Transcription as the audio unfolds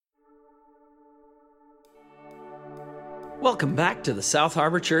Welcome back to the South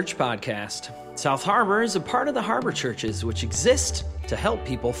Harbor Church podcast. South Harbor is a part of the Harbor Churches, which exist to help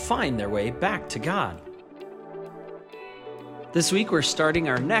people find their way back to God. This week, we're starting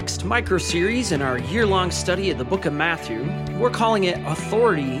our next micro-series in our year-long study of the book of Matthew. We're calling it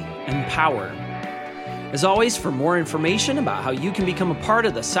Authority and Power. As always, for more information about how you can become a part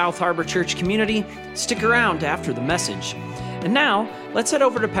of the South Harbor Church community, stick around after the message. And now, let's head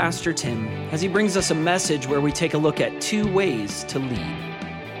over to Pastor Tim as he brings us a message where we take a look at 2 ways to lead.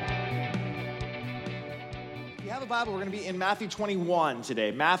 If you have a Bible, we're going to be in Matthew 21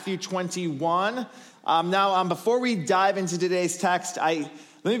 today. Matthew 21. Before we dive into today's text, let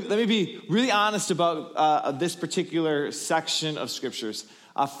me be really honest about this particular section of scriptures.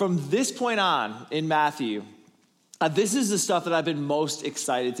 From this point on in Matthew, this is the stuff that I've been most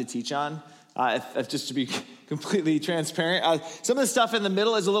excited to teach on. If just to be completely transparent. Some of the stuff in the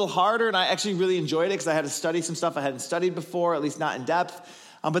middle is a little harder, and I actually really enjoyed it because I had to study some stuff I hadn't studied before, at least not in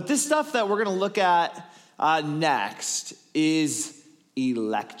depth. But this stuff that we're going to look at next is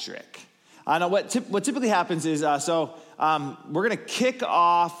electric. Now, what typically happens is, we're going to kick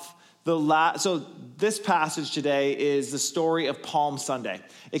off so this passage today is the story of Palm Sunday.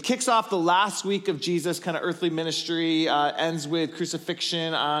 It kicks off the last week of Jesus' kind of earthly ministry, ends with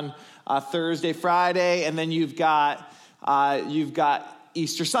crucifixion on Thursday, Friday, and then you've got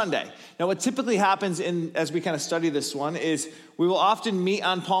Easter Sunday. Now, what typically happens as we kind of study this one is we will often meet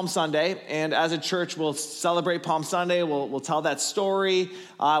on Palm Sunday, and as a church, we'll celebrate Palm Sunday. We'll tell that story.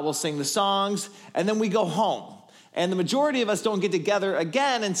 We'll sing the songs, and then we go home. And the majority of us don't get together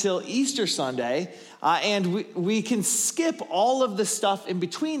again until Easter Sunday, and we can skip all of the stuff in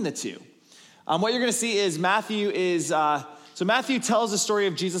between the two. What you're going to see is Matthew tells the story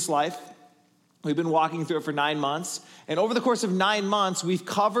of Jesus' life. We've been walking through it for 9 months. And over the course of 9 months, we've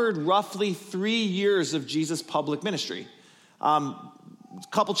covered roughly 3 years of Jesus' public ministry. A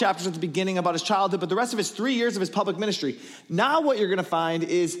couple chapters at the beginning about his childhood, but the rest of it's 3 years of his public ministry. Now what you're going to find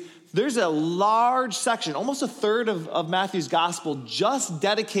is there's a large section, almost a third of Matthew's gospel, just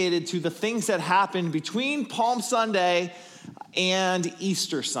dedicated to the things that happened between Palm Sunday and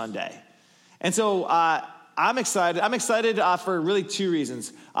Easter Sunday. And so I'm excited. I'm excited for really 2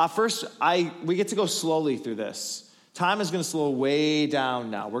 reasons. First, we get to go slowly through this. Time is going to slow way down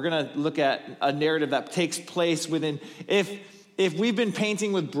now. We're going to look at a narrative that takes place within, if we've been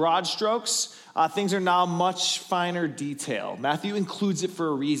painting with broad strokes, things are now much finer detail. Matthew includes it for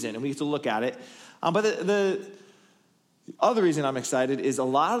a reason, and we get to look at it. But the other reason I'm excited is a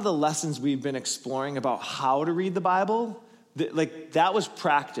lot of the lessons we've been exploring about how to read the Bible, that was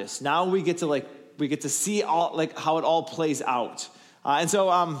practice. Now we get to see how it all plays out. And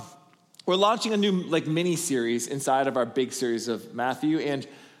so we're launching a new mini series inside of our big series of Matthew. And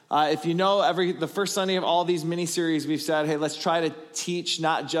if you know, the first Sunday of all these mini series, we've said, hey, let's try to teach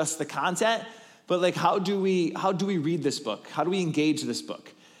not just the content, but how do we read this book? How do we engage this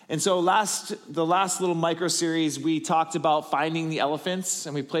book? And so the last little micro series, we talked about finding the elephants,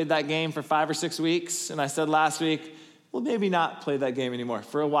 and we played that game for 5 or 6 weeks. And I said last week, we'll maybe not play that game anymore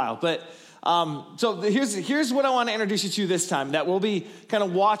for a while, but. So here's what I want to introduce you to this time that we'll be kind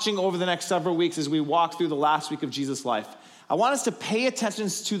of watching over the next several weeks as we walk through the last week of Jesus' life. I want us to pay attention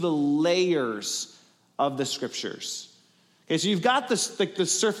to the layers of the scriptures. Okay, so you've got the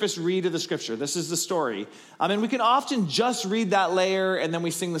surface read of the scripture. This is the story. And we can often just read that layer and then we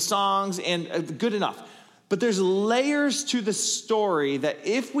sing the songs and good enough. But there's layers to the story that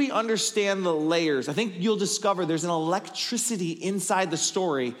if we understand the layers, I think you'll discover there's an electricity inside the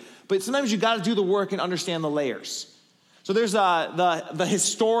story, but sometimes you got to do the work and understand the layers. So there's the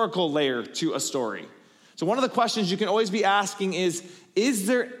historical layer to a story. So one of the questions you can always be asking is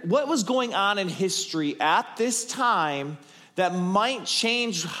what was going on in history at this time that might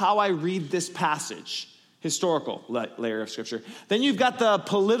change how I read this passage? Historical layer of scripture. Then you've got the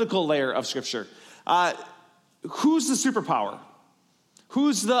political layer of scripture. Who's the superpower?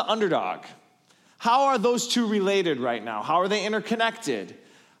 Who's the underdog? How are those two related right now? How are they interconnected?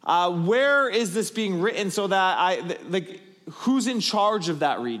 Where is this being written so that who's in charge of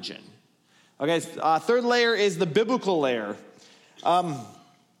that region? Okay, third layer is the biblical layer. And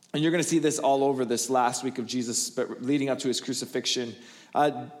you're going to see this all over this last week of Jesus, but leading up to his crucifixion.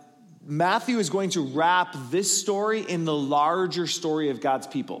 Matthew is going to wrap this story in the larger story of God's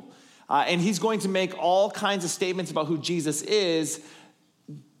people. And he's going to make all kinds of statements about who Jesus is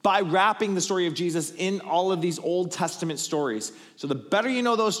by wrapping the story of Jesus in all of these Old Testament stories. So the better you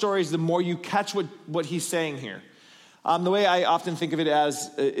know those stories, the more you catch what he's saying here. The way I often think of it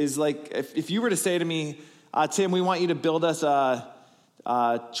as is if you were to say to me, Tim, we want you to build us a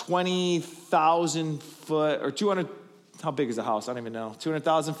 20,000 foot or 200 how big is the house? I don't even know.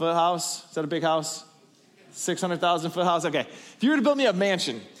 200,000 foot house? Is that a big house? 600,000 foot house? Okay. If you were to build me a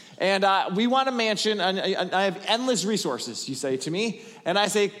mansion, and we want a mansion, and I have endless resources, you say to me, and I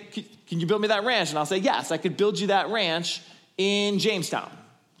say, can you build me that ranch? And I'll say, yes, I could build you that ranch in Jamestown.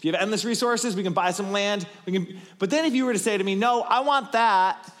 If you have endless resources, we can buy some land. But then if you were to say to me, no, I want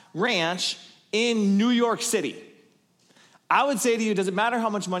that ranch in New York City, I would say to you, it doesn't matter how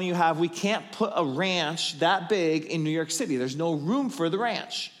much money you have, we can't put a ranch that big in New York City. There's no room for the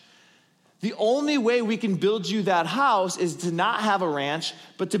ranch. The only way we can build you that house is to not have a ranch,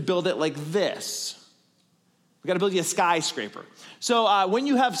 but to build it like this. We got to build you a skyscraper. So when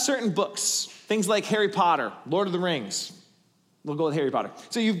you have certain books, things like Harry Potter, Lord of the Rings, we'll go with Harry Potter.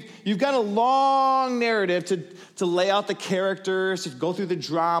 So you've got a long narrative to lay out the characters, to go through the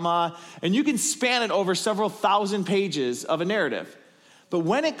drama, and you can span it over several thousand pages of a narrative. But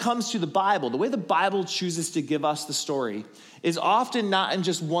when it comes to the Bible, the way the Bible chooses to give us the story is often not in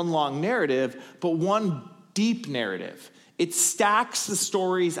just one long narrative, but one deep narrative. It stacks the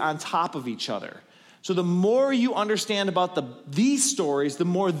stories on top of each other. So the more you understand about these stories, the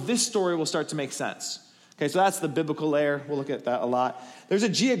more this story will start to make sense. Okay, so that's the biblical layer. We'll look at that a lot. There's a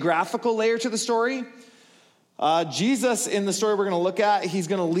geographical layer to the story. Jesus, in the story we're going to look at, he's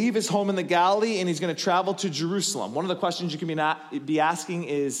going to leave his home in the Galilee, and he's going to travel to Jerusalem. One of the questions you can be asking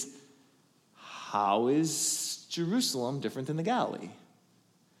is, how is Jerusalem different than the Galilee?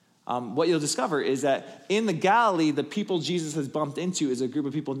 What you'll discover is that in the Galilee, the people Jesus has bumped into is a group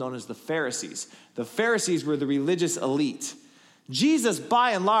of people known as the Pharisees. The Pharisees were the religious elite. Jesus,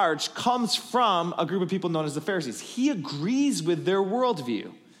 by and large, comes from a group of people known as the Pharisees. He agrees with their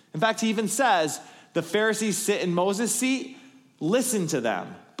worldview. In fact, he even says, the Pharisees sit in Moses' seat, listen to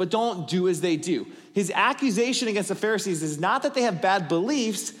them, but don't do as they do. His accusation against the Pharisees is not that they have bad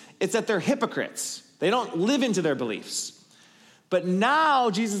beliefs, it's that they're hypocrites. They don't live into their beliefs. But now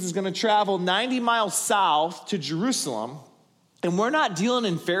Jesus is going to travel 90 miles south to Jerusalem, and we're not dealing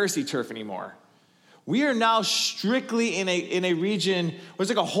in Pharisee turf anymore. We are now strictly in a region where there's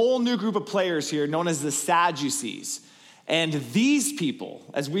like a whole new group of players here known as the Sadducees. And these people,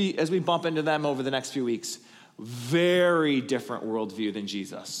 as we bump into them over the next few weeks, very different worldview than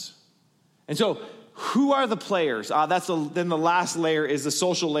Jesus. And so, who are the players? Then the last layer is the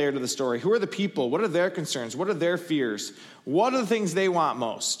social layer to the story. Who are the people? What are their concerns? What are their fears? What are the things they want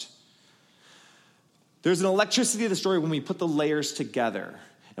most? There's an electricity to the story when we put the layers together.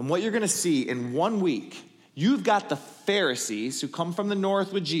 And what you're going to see in 1 week, you've got the Pharisees who come from the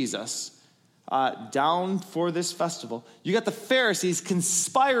north with Jesus down for this festival. You got the Pharisees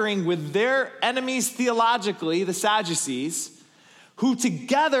conspiring with their enemies theologically, the Sadducees, who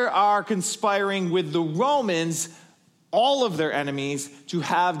together are conspiring with the Romans, all of their enemies, to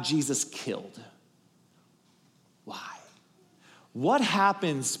have Jesus killed. Why? What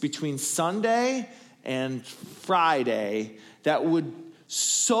happens between Sunday and Friday that would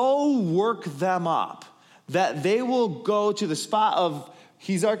so work them up that they will go to the spot of,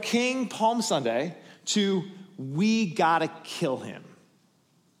 he's our king, Palm Sunday, to, we gotta kill him?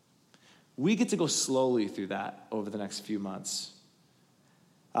 We get to go slowly through that over the next few months.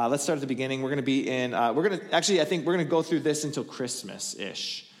 Let's start at the beginning. We're going to be in, I think we're going to go through this until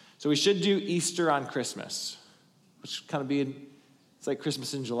Christmas-ish. So we should do Easter on Christmas, which kind of it's like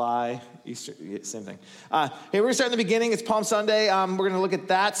Christmas in July, Easter, same thing. Hey, we're going to start in the beginning. It's Palm Sunday. We're going to look at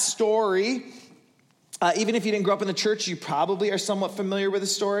that story. Even if you didn't grow up in the church, you probably are somewhat familiar with the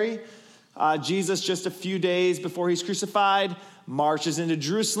story. Jesus, just a few days before he's crucified, marches into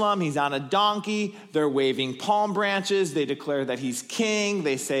Jerusalem. He's on a donkey. They're waving palm branches. They declare that he's king.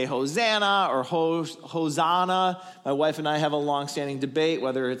 They say Hosanna or Hosanna. My wife and I have a long-standing debate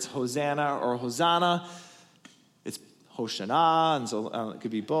whether it's Hosanna or Hosanna. It's Hoshana, and so it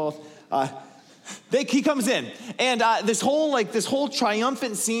could be both. He comes in, and this whole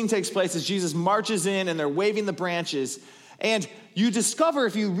triumphant scene takes place as Jesus marches in, and they're waving the branches. And you discover,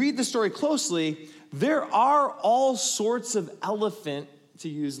 if you read the story closely, there are all sorts of elephant, to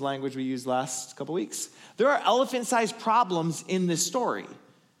use language we used last couple weeks, there are elephant-sized problems in this story.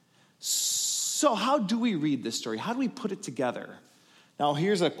 So how do we read this story? How do we put it together? Now,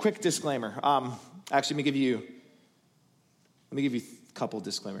 here's a quick disclaimer. Actually, let me give you a couple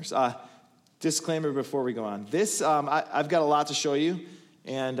disclaimers. Disclaimer before we go on. This, I've got a lot to show you,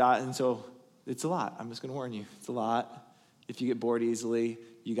 and so it's a lot. I'm just going to warn you. It's a lot. If you get bored easily,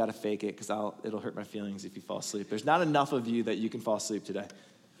 you got to fake it because it'll hurt my feelings if you fall asleep. There's not enough of you that you can fall asleep today,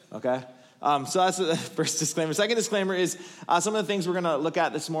 okay? So that's the first disclaimer. Second disclaimer is some of the things we're going to look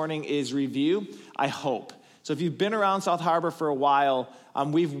at this morning is review, I hope. So if you've been around South Harbor for a while,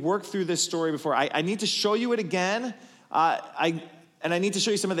 we've worked through this story before. I need to show you it again I need to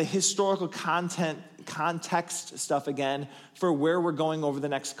show you some of the historical context stuff again for where we're going over the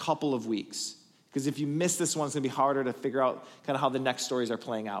next couple of weeks. Because if you miss this one, it's going to be harder to figure out kind of how the next stories are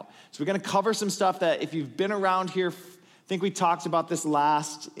playing out. So we're going to cover some stuff that if you've been around here, I think we talked about this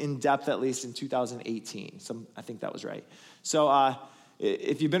last in depth, at least in 2018. I think that was right. So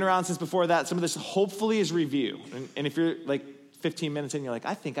if you've been around since before that, some of this hopefully is review. And if you're like 15 minutes in, you're like,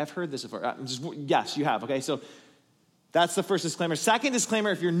 I think I've heard this before. Yes, you have. Okay, so that's the first disclaimer. Second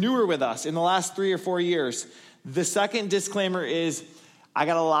disclaimer, if you're newer with us in the last 3 or 4 years, the second disclaimer is I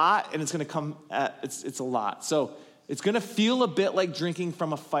got a lot, and it's going to come it's a lot. So it's going to feel a bit like drinking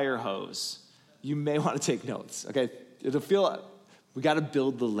from a fire hose. You may want to take notes, okay? It'll feel, we got to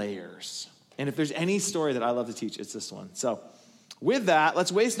build the layers. And if there's any story that I love to teach, it's this one. So with that,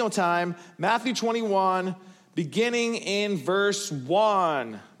 let's waste no time. Matthew 21, beginning in verse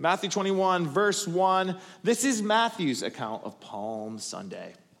 1. Matthew 21, verse 1. This is Matthew's account of Palm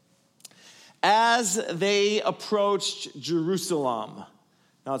Sunday. As they approached Jerusalem.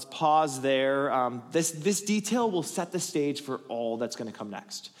 Now let's pause there. This detail will set the stage for all that's going to come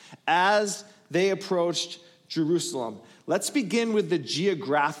next. As they approached Jerusalem. Let's begin with the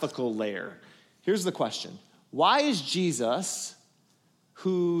geographical layer. Here's the question. Why is Jesus,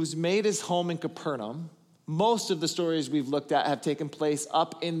 who's made his home in Capernaum, most of the stories we've looked at have taken place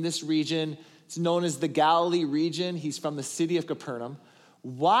up in this region. It's known as the Galilee region. He's from the city of Capernaum.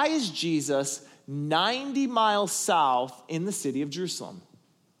 Why is Jesus 90 miles south in the city of Jerusalem?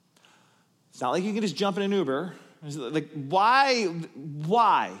 It's not like you can just jump in an Uber. Like, why?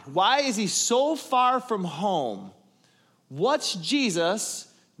 Why is he so far from home? What's Jesus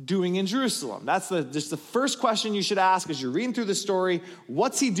doing in Jerusalem? That's just the first question you should ask as you're reading through the story.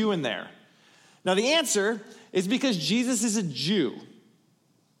 What's he doing there? Now, the answer is because Jesus is a Jew.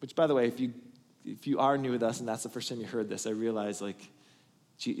 Which, by the way, if you are new with us and that's the first time you heard this, I realize,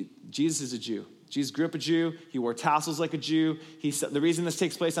 Jesus is a Jew. Jesus grew up a Jew. He wore tassels like a Jew. The reason this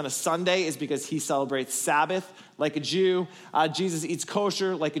takes place on a Sunday is because he celebrates Sabbath like a Jew. Jesus eats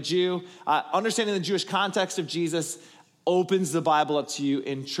kosher like a Jew. Understanding the Jewish context of Jesus opens the Bible up to you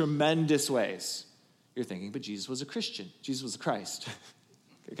in tremendous ways. You're thinking, but Jesus was a Christian. Jesus was a Christ.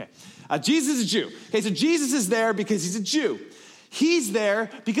 Okay. Jesus is a Jew. Okay, so Jesus is there because he's a Jew. He's there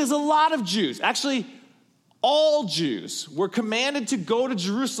because a lot of Jews, actually all Jews, were commanded to go to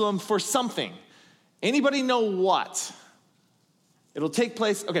Jerusalem for something. Anybody know what? It'll take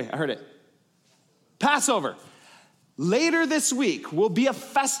place, okay, I heard it. Passover. Later this week will be a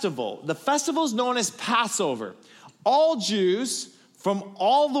festival. The festival is known as Passover. All Jews from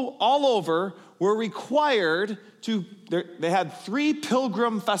all over were required to, they had 3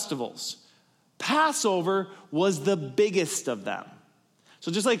 pilgrim festivals. Passover was the biggest of them.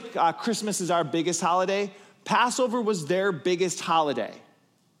 So just like Christmas is our biggest holiday, Passover was their biggest holiday.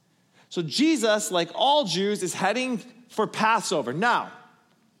 So Jesus, like all Jews, is heading for Passover. Now,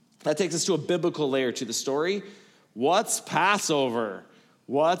 that takes us to a biblical layer to the story. What's Passover?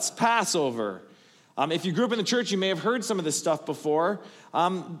 What's Passover? If you grew up in the church, you may have heard some of this stuff before,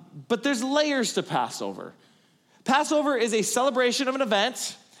 but there's layers to Passover. Passover is a celebration of an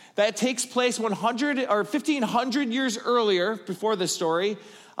event that takes place 100 or 1,500 years earlier before this story.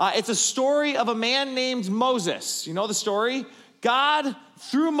 It's a story of a man named Moses. You know the story? God,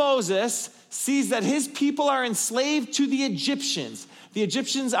 through Moses, sees that his people are enslaved to the Egyptians. The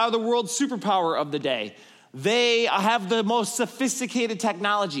Egyptians are the world superpower of the day. They have the most sophisticated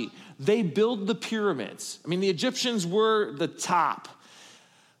technology. They build the pyramids. I mean, the Egyptians were the top.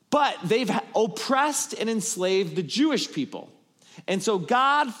 But they've oppressed and enslaved the Jewish people. And so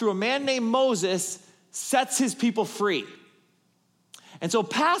God, through a man named Moses, sets his people free. And so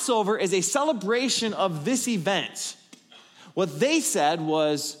Passover is a celebration of this event. What they said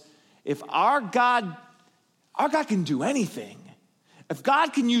was, if our God can do anything, if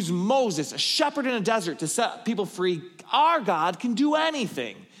God can use Moses, a shepherd in a desert, to set people free, our God can do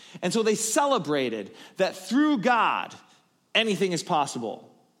anything. And so they celebrated that through God, anything is possible.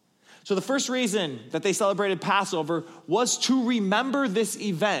 So the first reason that they celebrated Passover was to remember this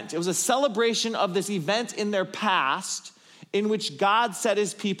event. It was a celebration of this event in their past in which God set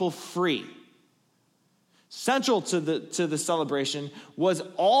his people free. Central to the celebration was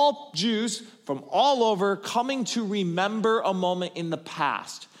all Jews from all over coming to remember a moment in the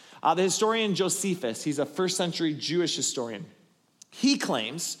past. The historian Josephus, he's a first century Jewish historian. He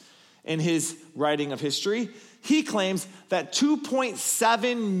claims, in his writing of history, he claims that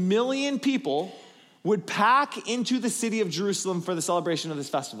 2.7 million people would pack into the city of Jerusalem for the celebration of this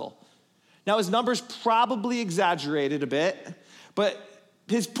festival. Now, his number's probably exaggerated a bit, but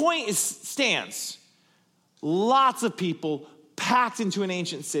his point stands. lots of people packed into an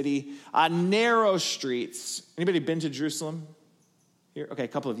ancient city, narrow streets. Anybody been to Jerusalem? Here? Okay, a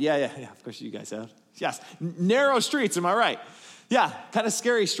couple of, yeah, of course you guys have. Yes, narrow streets, am I right? Yeah, kind of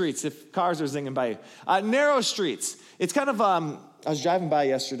scary streets if cars are zinging by you. Narrow streets. It's kind of, I was driving by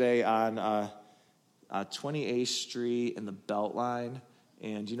yesterday on 28th Street in the Beltline,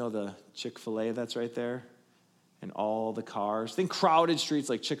 and you know the Chick-fil-A that's right there? And all the cars. Think crowded streets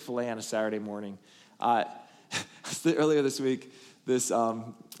like Chick-fil-A on a Saturday morning. Earlier this week, this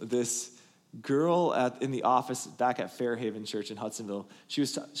girl in the office back at Fairhaven Church in Hudsonville, she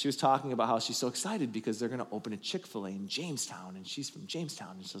was talking about how she's so excited because they're going to open a Chick-fil-A in Jamestown, and she's from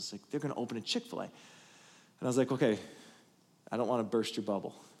Jamestown, and so it's like, they're going to open a Chick-fil-A. And I was like, okay, I don't want to burst your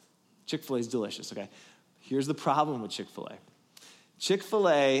bubble. Chick-fil-A is delicious, okay? Here's the problem with Chick-fil-A.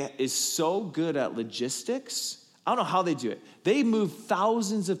 Chick-fil-A is so good at logistics. I don't know how they do it. They move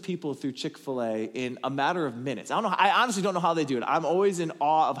thousands of people through Chick-fil-A in a matter of minutes. I honestly don't know how they do it. I'm always in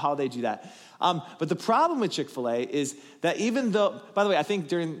awe of how they do that. But the problem with Chick-fil-A is that even though, by the way, I think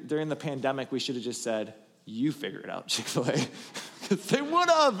during the pandemic, we should have just said, you figure it out, Chick-fil-A. Because they would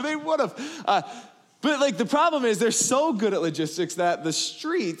have. But like the problem is they're so good at logistics that the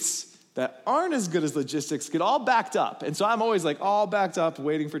streets that aren't as good as logistics get all backed up. And so I'm always like all backed up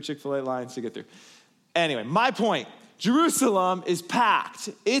waiting for Chick-fil-A lines to get through. Anyway, my point, Jerusalem is packed.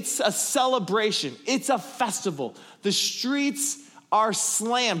 It's a celebration. It's a festival. The streets are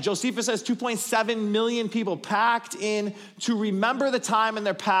slammed. Josephus says 2.7 million people packed in to remember the time in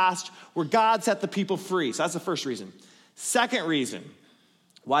their past where God set the people free. So that's the first reason. Second reason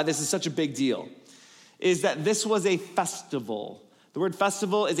why this is such a big deal is that this was a festival. The word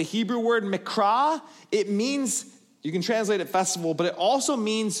festival is a Hebrew word, mikra. It means, you can translate it festival, but it also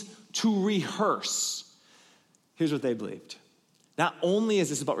means to rehearse. Here's what they believed. Not only is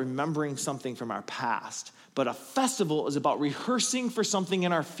this about remembering something from our past, but a festival is about rehearsing for something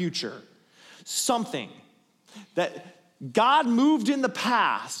in our future. Something that God moved in the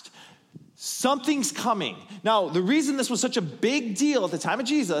past. Something's coming. Now, the reason this was such a big deal at the time of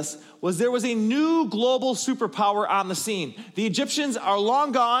Jesus was there was a new global superpower on the scene. The Egyptians are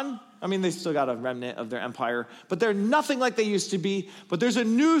long gone. I mean, they still got a remnant of their empire, but they're nothing like they used to be. But there's a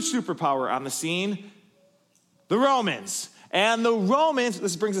new superpower on the scene, the Romans. And the Romans,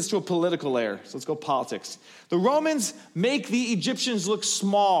 this brings us to a political layer, so let's go politics. The Romans make the Egyptians look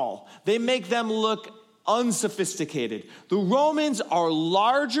small. They make them look unsophisticated. The Romans are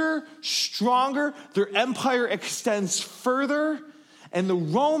larger, stronger, their empire extends further, and the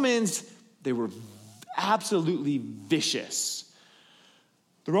Romans, they were absolutely vicious.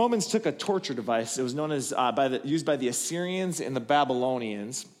 The Romans took a torture device. It was known as, used by the Assyrians and the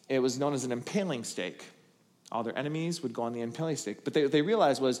Babylonians. It was known as an impaling stake. All their enemies would go on the impaling stake. But they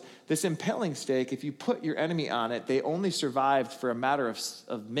realized was this impaling stake, if you put your enemy on it, they only survived for a matter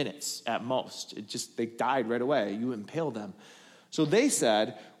of minutes at most. They died right away. You impaled them. So they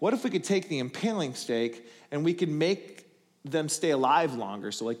said, what if we could take the impaling stake and we could make them stay alive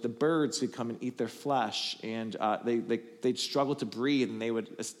longer? So like the birds could come and eat their flesh, and they'd struggle to breathe and they would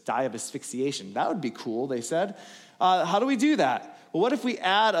die of asphyxiation. That would be cool, they said. How do we do that? Well, what if we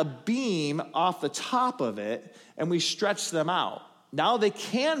add a beam off the top of it and we stretch them out? Now they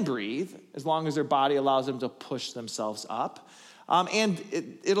can breathe as long as their body allows them to push themselves up, and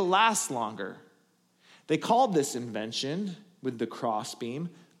it'll last longer. They called this invention with the cross beam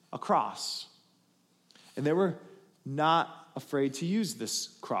a cross, and they were not afraid to use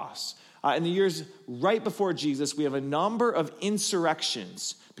this cross. In the years right before Jesus, we have a number of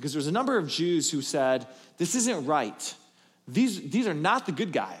insurrections because there's a number of Jews who said, this isn't right. These are not the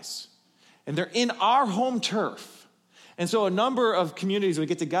good guys, and they're in our home turf. And so a number of communities would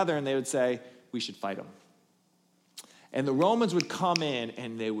get together and they would say, we should fight them. And the Romans would come in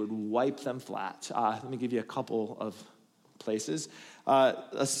and they would wipe them flat. Let me give you a couple of places.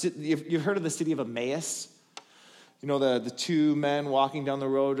 You've heard of the city of Emmaus? You know, the two men walking down the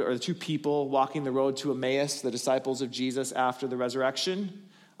road, or the two people walking the road to Emmaus, the disciples of Jesus after the resurrection.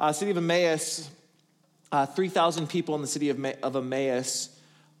 City of Emmaus, 3,000 people in the city of Emmaus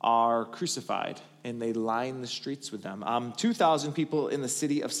are crucified, and they line the streets with them. 2,000 people in the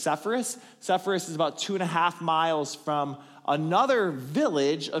city of Sepphoris. Sepphoris is about 2.5 miles from another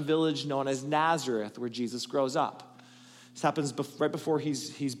village, a village known as Nazareth, where Jesus grows up. This happens right before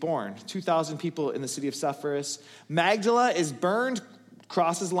he's born. 2,000 people in the city of Sepphoris. Magdala is burned,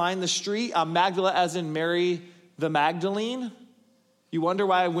 crosses line the street. Magdala as in Mary the Magdalene. You wonder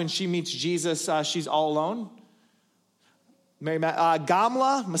why when she meets Jesus, she's all alone.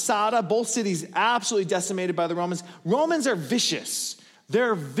 Gamla, Masada, both cities absolutely decimated by the Romans. Romans are vicious.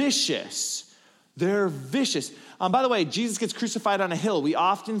 They're vicious. They're vicious. By the way, Jesus gets crucified on a hill. We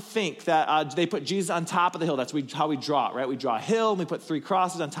often think that they put Jesus on top of the hill. That's how we draw it, right? We draw a hill, and we put 3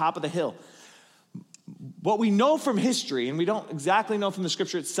 crosses on top of the hill. What we know from history, and we don't exactly know from the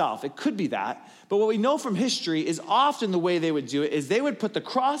scripture itself, it could be that, but what we know from history is often the way they would do it is they would put the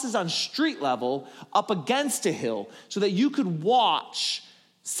crosses on street level up against a hill so that you could watch,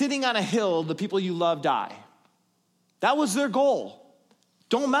 sitting on a hill, the people you love die. That was their goal.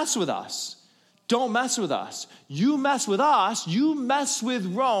 Don't mess with us. Don't mess with us. You mess with us, you mess with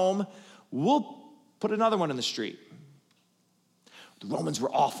Rome, we'll put another one in the street. The Romans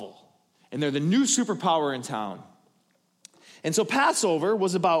were awful. And they're the new superpower in town. And so Passover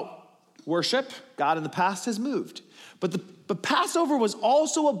was about worship. God in the past has moved. But Passover was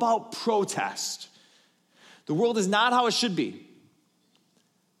also about protest. The world is not how it should be.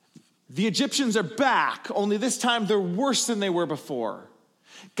 The Egyptians are back, only this time they're worse than they were before.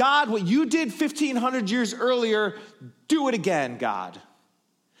 God, what you did 1,500 years earlier, do it again, God.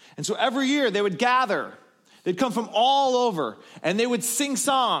 And so every year they would gather. They'd come from all over, and they would sing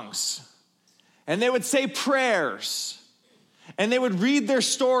songs. And they would say prayers, and they would read their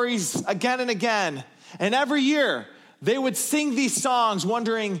stories again and again. And every year, they would sing these songs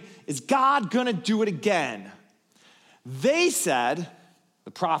wondering, is God going to do it again? They said,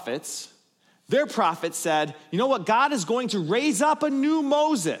 the prophets, their prophets said, you know what? God is going to raise up a new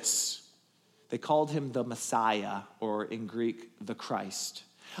Moses. They called him the Messiah, or in Greek, the Christ.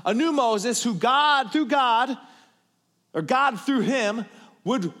 A new Moses who God through him,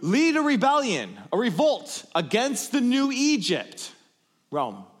 would lead a rebellion, a revolt against the new Egypt,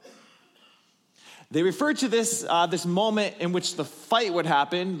 Rome. They referred to this moment in which the fight would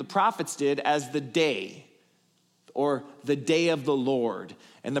happen, the prophets did, as the day, or the day of the Lord.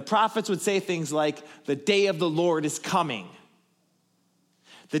 And the prophets would say things like, the day of the Lord is coming.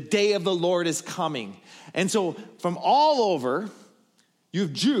 The day of the Lord is coming. And so from all over, you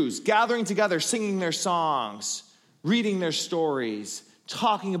have Jews gathering together, singing their songs, reading their stories,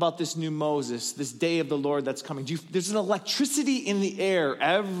 talking about this new Moses, this day of the Lord that's coming. There's an electricity in the air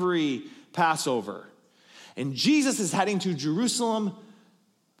every Passover. And Jesus is heading to Jerusalem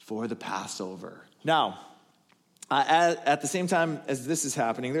for the Passover. Now, at the same time as this is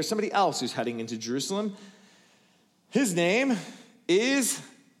happening, there's somebody else who's heading into Jerusalem. His name is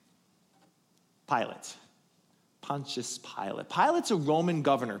Pilate. Pontius Pilate. Pilate's a Roman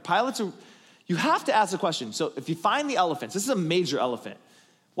governor. You have to ask the question. So if you find the elephants, this is a major elephant.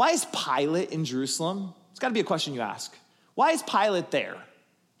 Why is Pilate in Jerusalem? It's got to be a question you ask. Why is Pilate there?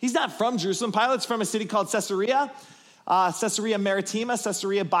 He's not from Jerusalem. Pilate's from a city called Caesarea. Caesarea Maritima,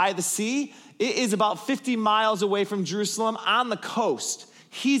 Caesarea by the sea. It is about 50 miles away from Jerusalem on the coast.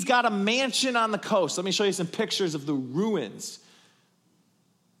 He's got a mansion on the coast. Let me show you some pictures of the ruins.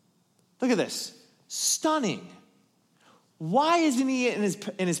 Look at this. Stunning. Why isn't he in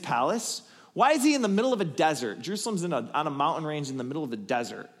his palace? Why is he in the middle of a desert? Jerusalem's on a mountain range in the middle of a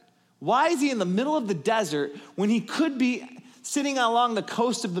desert. Why is he in the middle of the desert when he could be sitting along the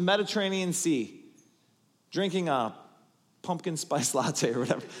coast of the Mediterranean Sea, drinking a pumpkin spice latte or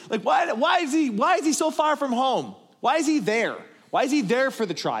whatever? Like, why is he so far from home? Why is he there? Why is he there for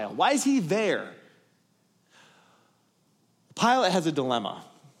the trial? Why is he there? Pilate has a dilemma.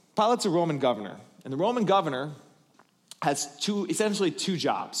 Pilate's a Roman governor, and the Roman governor has essentially two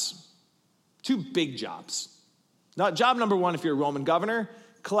jobs. Two big jobs. Now, job number one, if you're a Roman governor,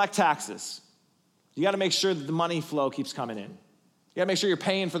 collect taxes. You got to make sure that the money flow keeps coming in. You got to make sure you're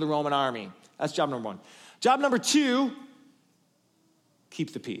paying for the Roman army. That's job number one. Job number two,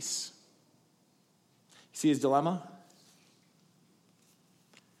 keep the peace. You see his dilemma?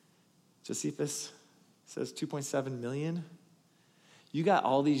 Josephus says 2.7 million. You got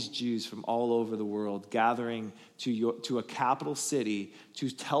all these Jews from all over the world gathering to a capital city to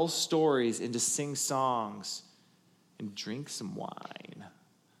tell stories and to sing songs and drink some wine. Can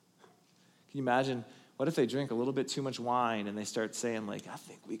you imagine? What if they drink a little bit too much wine and they start saying, like, I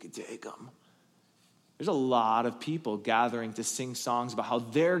think we could take them? There's a lot of people gathering to sing songs about how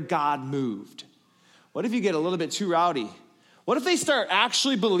their God moved. What if you get a little bit too rowdy? What if they start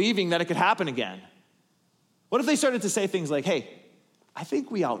actually believing that it could happen again? What if they started to say things like, hey, I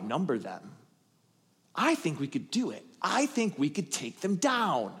think we outnumber them. I think we could do it. I think we could take them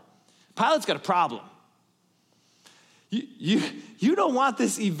down. Pilate's got a problem. You don't want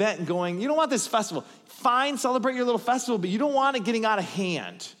this event going, you don't want this festival. Fine, celebrate your little festival, but you don't want it getting out of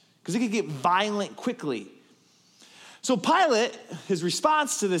hand because it could get violent quickly. So Pilate, his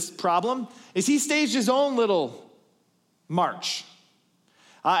response to this problem is he staged his own little march.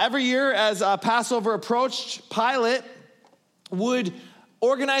 Every year as Passover approached, Pilate would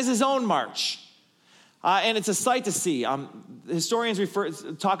organize his own march. And it's a sight to see. Historians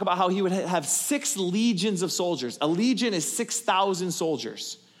talk about how he would have 6 legions of soldiers. A legion is 6,000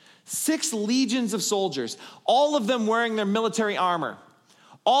 soldiers. 6 legions of soldiers, all of them wearing their military armor.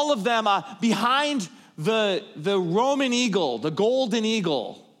 All of them behind the Roman eagle, the golden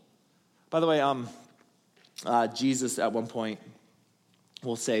eagle. By the way, Jesus at one point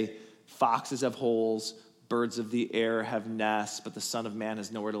will say, foxes have holes, birds of the air have nests, but the Son of Man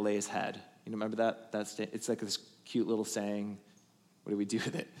has nowhere to lay his head. You remember that? It's like this cute little saying. What do we do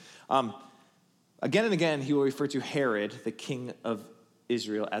with it? Again and again, he will refer to Herod, the king of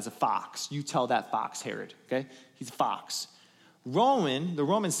Israel, as a fox. You tell that fox, Herod, okay? He's a fox. The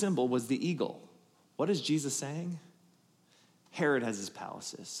Roman symbol was the eagle. What is Jesus saying? Herod has his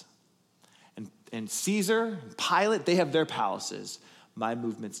palaces. And Caesar, and Pilate, they have their palaces. My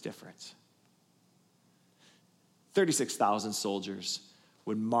movement's different. 36,000 soldiers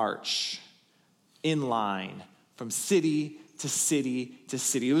would march in line from city to city to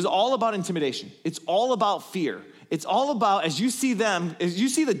city. It was all about intimidation. It's all about fear. It's all about, as you see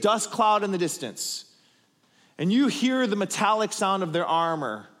the dust cloud in the distance, and you hear the metallic sound of their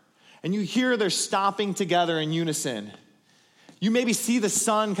armor, and you hear their stomping together in unison, you maybe see the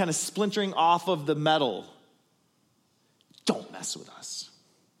sun kind of splintering off of the metal. Don't mess with us.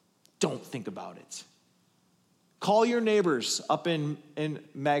 Don't think about it. Call your neighbors up in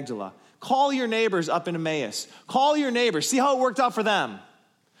Magdala. Call your neighbors up in Emmaus. Call your neighbors. See how it worked out for them.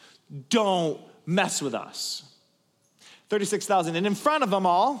 Don't mess with us. 36,000. And in front of them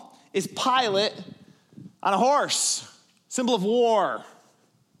all is Pilate on a horse, symbol of war,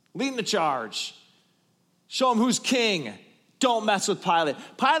 leading the charge. Show them who's king. Don't mess with Pilate.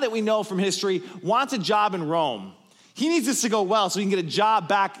 Pilate, we know from history, wants a job in Rome. He needs this to go well so he can get a job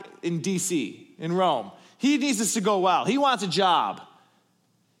back in D.C., in Rome. He needs this to go well. He wants a job.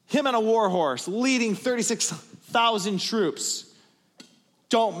 Him on a war horse, leading 36,000 troops.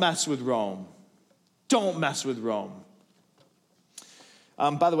 Don't mess with Rome. Don't mess with Rome.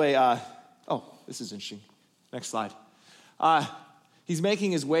 By the way, this is interesting. Next slide. He's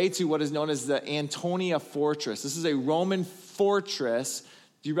making his way to what is known as the Antonia Fortress. This is a Roman fortress.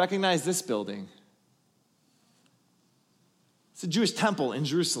 Do you recognize this building? It's a Jewish temple in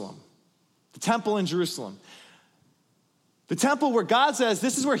Jerusalem. The temple in Jerusalem. The temple where God says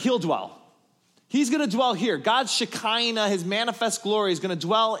this is where he'll dwell. He's going to dwell here. God's Shekinah, his manifest glory, is going to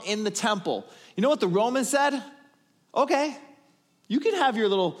dwell in the temple. You know what the Romans said? Okay, you can have your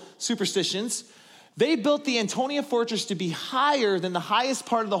little superstitions. They built the Antonia Fortress to be higher than the highest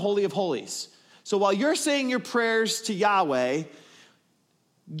part of the Holy of Holies. So while you're saying your prayers to Yahweh,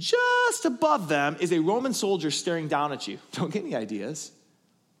 just above them is a Roman soldier staring down at you. Don't get any ideas.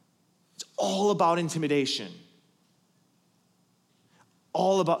 It's all about intimidation.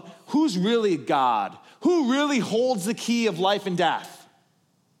 All about who's really God? Who really holds the key of life and death?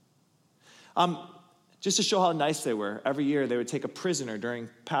 Just to show how nice they were, every year they would take a prisoner during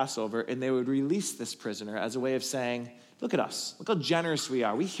Passover and they would release this prisoner as a way of saying, look at us. Look how generous we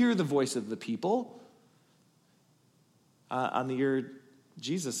are. We hear the voice of the people. On the year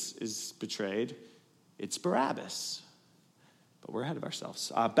Jesus is betrayed, it's Barabbas. But we're ahead of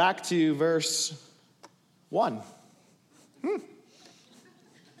ourselves. Back to verse 1.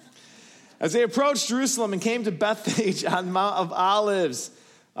 As they approached Jerusalem and came to Bethphage on the Mount of Olives.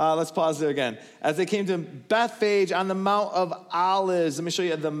 Let's pause there again. As they came to Bethphage on the Mount of Olives. Let me show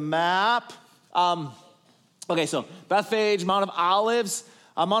you the map. Okay, so Bethphage, Mount of Olives.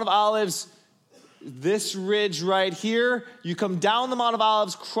 Mount of Olives, this ridge right here. You come down the Mount of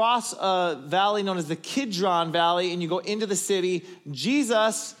Olives, cross a valley known as the Kidron Valley, and you go into the city.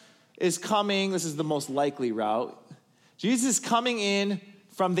 Jesus is coming. This is the most likely route. Jesus is coming in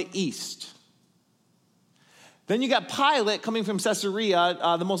from the east. Then you got Pilate coming from Caesarea.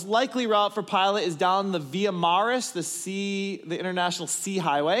 The most likely route for Pilate is down the Via Maris, the international sea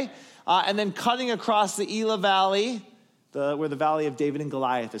highway, and then cutting across the Elah Valley, where the Valley of David and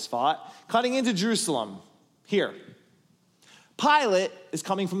Goliath is fought, cutting into Jerusalem, here. Pilate is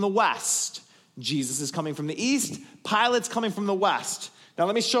coming from the west. Jesus is coming from the east. Pilate's coming from the west. Now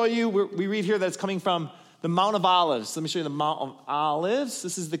let me show you, we read here that it's coming from the Mount of Olives. Let me show you the Mount of Olives.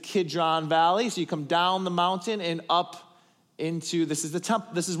 This is the Kidron Valley. So you come down the mountain and up into, this is the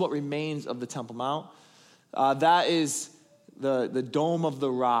temple. This is what remains of the Temple Mount. That is the Dome of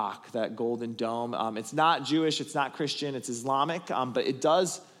the Rock, that golden dome. It's not Jewish, it's not Christian, it's Islamic, but it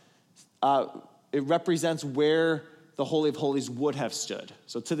represents where the Holy of Holies would have stood.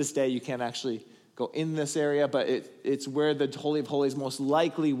 So to this day, you can't actually go in this area, but it's where the Holy of Holies most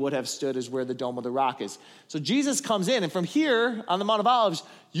likely would have stood, is where the Dome of the Rock is. So Jesus comes in, and from here on the Mount of Olives,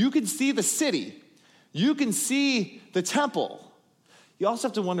 you can see the city. You can see the temple. You also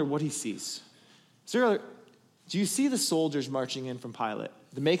have to wonder what he sees. Do you see the soldiers marching in from Pilate?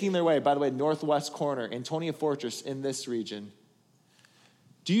 They're making their way, by the way, northwest corner, Antonia Fortress in this region.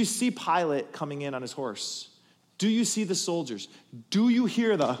 Do you see Pilate coming in on his horse? Do you see the soldiers? Do you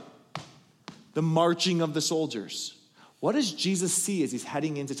hear the marching of the soldiers? What does Jesus see as he's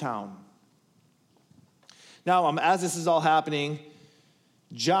heading into town? Now, as this is all happening,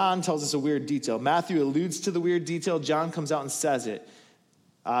 John tells us a weird detail. Matthew alludes to the weird detail. John comes out and says it.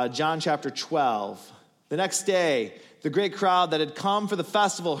 John chapter 12. The next day, the great crowd that had come for the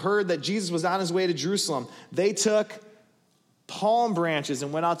festival heard that Jesus was on his way to Jerusalem. They took palm branches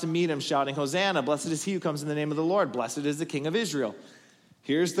and went out to meet him, shouting, "Hosanna, blessed is he who comes in the name of the Lord. Blessed is the King of Israel."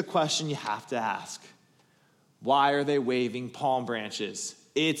 Here's the question you have to ask. Why are they waving palm branches?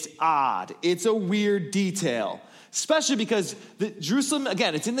 It's odd. It's a weird detail, especially because Jerusalem,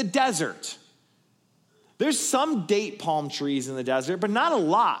 again, it's in the desert. There's some date palm trees in the desert, but not a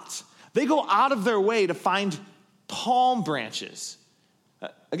lot. They go out of their way to find palm branches.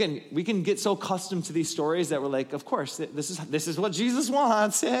 Again, we can get so accustomed to these stories that we're like, of course, this is what Jesus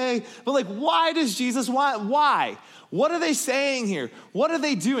wants, hey? But like, why does Jesus want? Why? What are they saying here? What are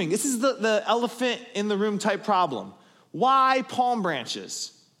they doing? This is the elephant in the room type problem. Why palm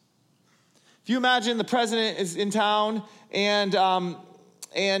branches? If you imagine the president is in town and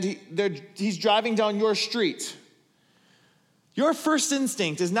he's driving down your street, your first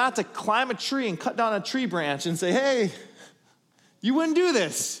instinct is not to climb a tree and cut down a tree branch and say, hey, you wouldn't do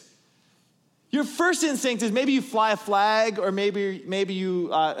this. Your first instinct is maybe you fly a flag or maybe you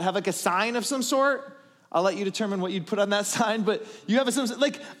have like a sign of some sort. I'll let you determine what you'd put on that sign, but you have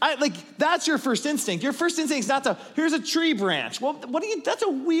that's your first instinct. Your first instinct is not to, here's a tree branch. Well, that's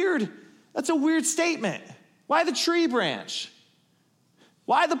a weird statement. Why the tree branch?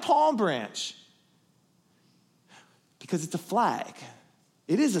 Why the palm branch? Because it's a flag.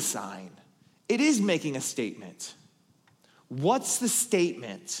 It is a sign. It is making a statement. What's the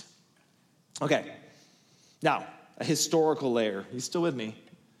statement? Okay, now, a historical layer. You still with me?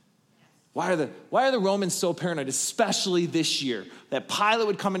 Why are the Romans so paranoid, especially this year, that Pilate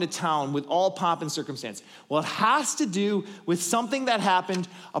would come into town with all pomp and circumstance? Well, it has to do with something that happened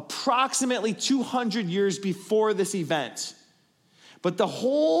approximately 200 years before this event. But the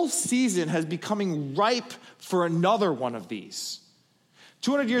whole season has becoming ripe for another one of these.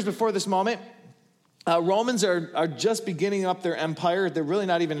 200 years before this moment, Romans are just beginning up their empire. They're really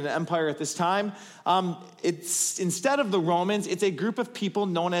not even an empire at this time. It's instead of the Romans, it's a group of people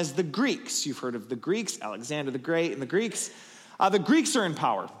known as the Greeks. You've heard of the Greeks, Alexander the Great and the Greeks. The Greeks are in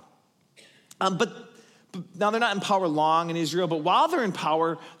power. But now they're not in power long in Israel, but while they're in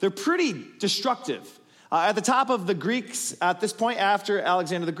power, they're pretty destructive. At the top of the Greeks at this point, after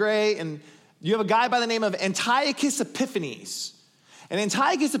Alexander the Great, and you have a guy by the name of Antiochus Epiphanes. And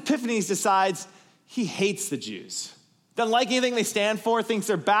Antiochus Epiphanes decides he hates the Jews. Doesn't like anything they stand for, thinks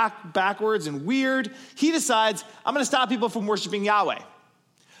they're backwards and weird. He decides, I'm going to stop people from worshiping Yahweh.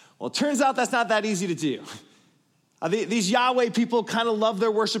 Well, it turns out that's not that easy to do. These Yahweh people kind of love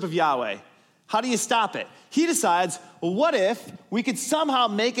their worship of Yahweh. How do you stop it? He decides, well, what if we could somehow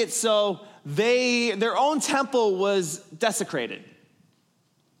make it so their own temple was desecrated?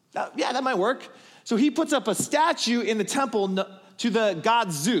 Yeah, that might work. So he puts up a statue in the temple to the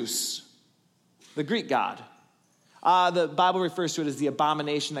god Zeus, the Greek god. The Bible refers to it as the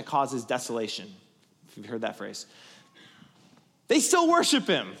abomination that causes desolation, if you've heard that phrase. They still worship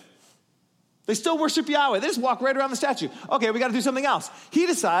him. They still worship Yahweh. They just walk right around the statue. Okay, we got to do something else. He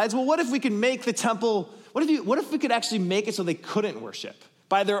decides, well, what if we could make the temple, what if we could actually make it so they couldn't worship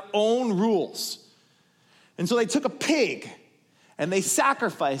by their own rules? And so they took a pig and they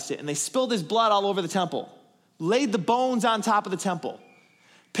sacrificed it and they spilled his blood all over the temple, laid the bones on top of the temple.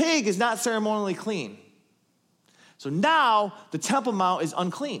 Pig is not ceremonially clean. So now the Temple Mount is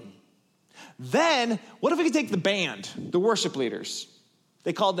unclean. Then, what if we could take the band, the worship leaders?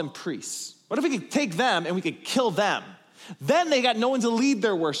 They called them priests. What if we could take them and we could kill them? Then they got no one to lead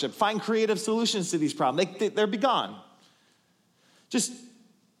their worship, find creative solutions to these problems. They're be gone. Just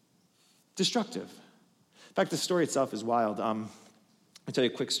destructive. In fact, the story itself is wild. I'll tell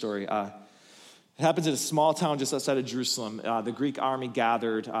you a quick story. It happens in a small town just outside of Jerusalem. The Greek army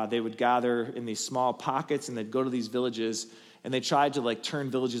gathered. They would gather in these small pockets, and they'd go to these villages, and they tried to turn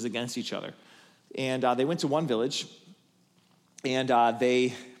villages against each other. And they went to one village, and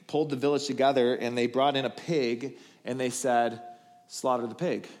they pulled the village together, and they brought in a pig, and they said, slaughter the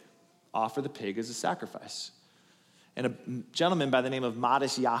pig. Offer the pig as a sacrifice. And a gentleman by the name of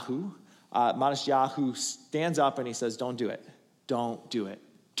Mattisyahu stands up, and he says, don't do it. Don't do it.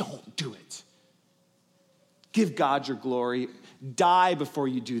 Don't do it. Give God your glory. Die before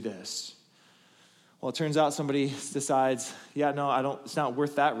you do this. Well, it turns out somebody decides, it's not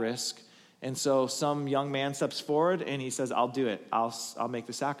worth that risk. And so some young man steps forward and he says, I'll do it. I'll make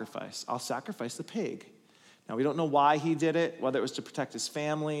the sacrifice. I'll sacrifice the pig. Now, we don't know why he did it, whether it was to protect his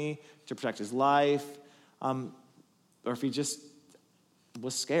family, to protect his life, or if he just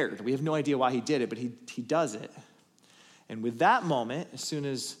was scared. We have no idea why he did it, but he does it. And with that moment, as soon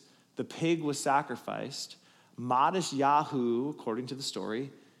as the pig was sacrificed, modest Yahoo, according to the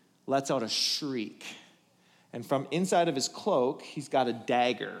story, lets out a shriek. And from inside of his cloak, he's got a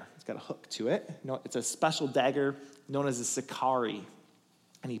dagger. It's got a hook to it. It's a special dagger known as a Sicarii.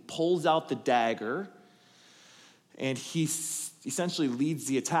 And he pulls out the dagger, and he essentially leads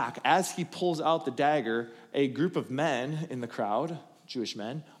the attack. As he pulls out the dagger, a group of men in the crowd, Jewish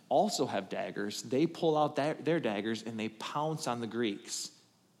men, also have daggers. They pull out their daggers, and they pounce on the Greeks.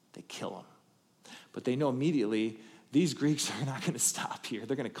 They kill them. But they know immediately, these Greeks are not going to stop here.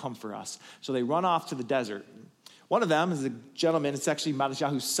 They're going to come for us. So they run off to the desert. One of them is a gentleman, it's actually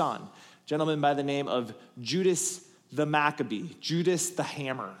Mattatyahu's son, a gentleman by the name of Judas the Maccabee, Judas the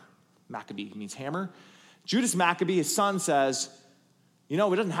Hammer. Maccabee means hammer. Judas Maccabee, his son, says, we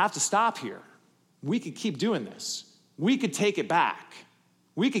don't have to stop here. We could keep doing this. We could take it back.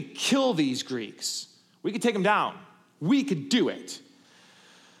 We could kill these Greeks. We could take them down. We could do it.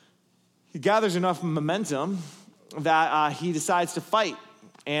 He gathers enough momentum that he decides to fight.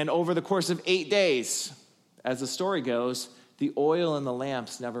 And over the course of 8 days, as the story goes, the oil in the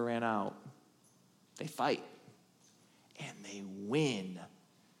lamps never ran out. They fight. And they win.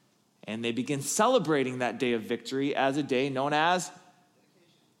 And they begin celebrating that day of victory as a day known as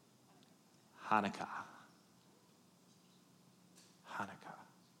Hanukkah. Hanukkah.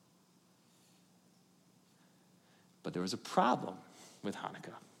 But there was a problem with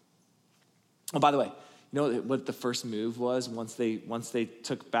Hanukkah. Oh, by the way, you know what the first move was once they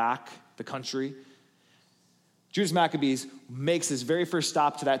took back the country? Judas Maccabees makes his very first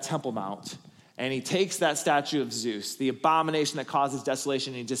stop to that Temple Mount, and he takes that statue of Zeus, the abomination that causes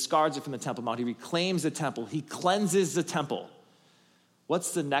desolation, and he discards it from the Temple Mount. He reclaims the temple. He cleanses the temple.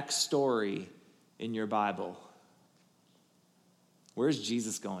 What's the next story in your Bible? Where's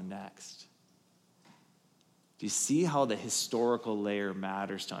Jesus going next? Do you see how the historical layer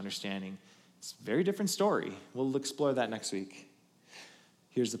matters to understanding? It's a very different story. We'll explore that next week.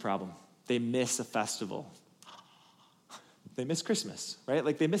 Here's the problem. They miss a festival. They miss Christmas, right?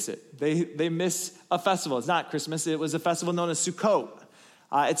 Like they miss it. They miss a festival. It's not Christmas. It was a festival known as Sukkot.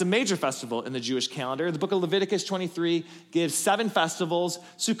 It's a major festival in the Jewish calendar. The book of Leviticus 23 gives 7 festivals.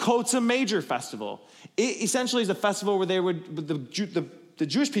 Sukkot's a major festival. It essentially is a festival where the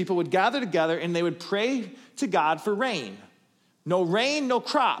Jewish people would gather together and they would pray to God for rain. No rain, no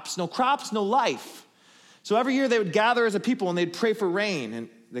crops. No crops, no life. So every year they would gather as a people and they'd pray for rain. And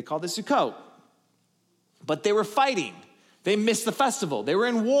they called it Sukkot. But they were fighting. They missed the festival. They were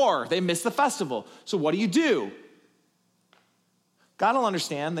in war. They missed the festival. So what do? God will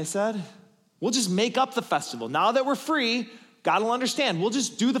understand, they said. We'll just make up the festival. Now that we're free, God will understand. We'll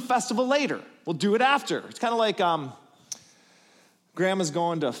just do the festival later. We'll do it after. It's kind of like Grandma's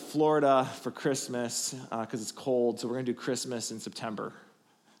going to Florida for Christmas because it's cold, so we're going to do Christmas in September.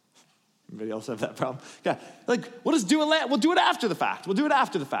 Anybody else have that problem? Yeah, we'll just do it. We'll do it after the fact. We'll do it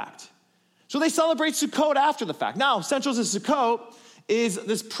after the fact. So they celebrate Sukkot after the fact. Now, central to Sukkot is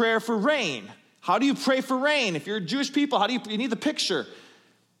this prayer for rain. How do you pray for rain? If you're a Jewish people, how do you need the picture?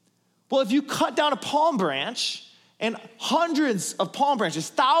 Well, if you cut down a palm branch and hundreds of palm branches,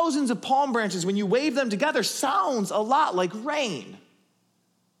 thousands of palm branches, when you wave them together, sounds a lot like rain.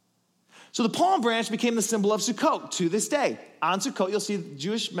 So the palm branch became the symbol of Sukkot to this day. On Sukkot, you'll see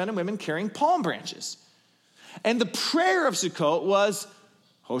Jewish men and women carrying palm branches. And the prayer of Sukkot was,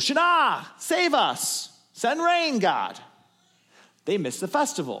 Hoshana, save us, send rain, God. They missed the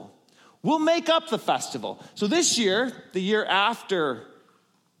festival. We'll make up the festival. So this year, the year after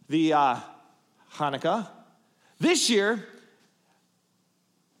the Hanukkah, this year,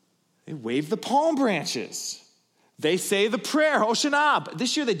 they wave the palm branches. They say the prayer, Hoshana. But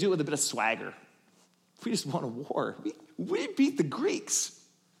this year they do it with a bit of swagger. We just won a war. We beat the Greeks.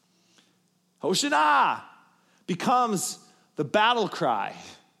 Hoshana becomes the battle cry.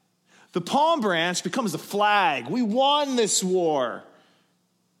 The palm branch becomes the flag. We won this war.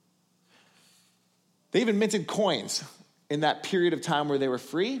 They even minted coins in that period of time where they were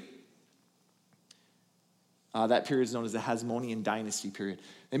free. That period is known as the Hasmonean dynasty period.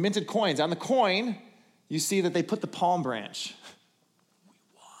 They minted coins. On the coin, you see that they put the palm branch.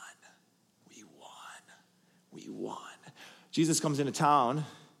 We won. Jesus comes into town,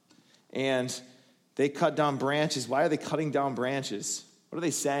 and They cut down branches. Why are they cutting down branches? What are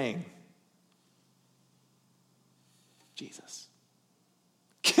they saying? Jesus.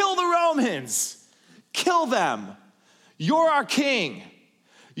 Kill the Romans. Kill them. You're our king.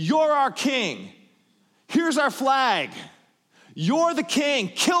 You're our king. Here's our flag. You're the king.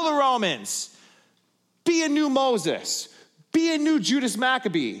 Kill the Romans. Be a new Moses. Be a new Judas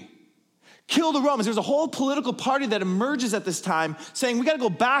Maccabee. Kill the Romans. There's a whole political party that emerges at this time saying we got to go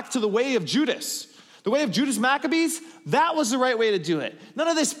back to the way of Judas. The way of Judas Maccabees, that was the right way to do it. None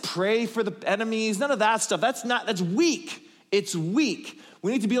of this pray for the enemies, none of that stuff. That's weak. It's weak.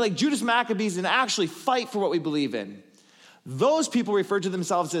 We need to be like Judas Maccabees and actually fight for what we believe in. Those people refer to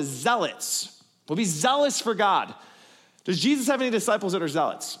themselves as zealots. We'll be zealous for God. Does Jesus have any disciples that are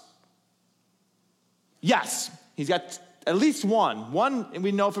zealots? Yes. He's got at least one. One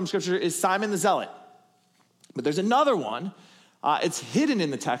we know from Scripture is Simon the Zealot. But there's another one. It's hidden in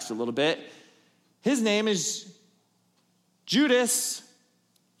the text a little bit. His name is Judas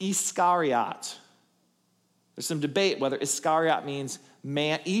Iscariot. There's some debate whether Iscariot means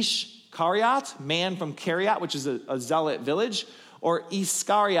man, Ish-Kariot, man from Kariot, which is a zealot village, or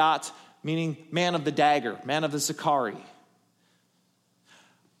Iscariot, meaning man of the dagger, man of the Sicarii.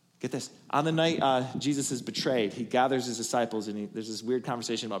 Get this. On the night Jesus is betrayed, he gathers his disciples, and there's this weird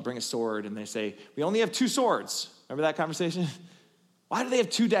conversation about bring a sword, and they say, we only have 2 swords. Remember that conversation? Why do they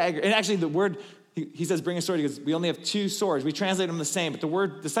have 2 daggers? And actually the word, he says bring a sword, he goes, we only have 2 swords. We translate them the same, but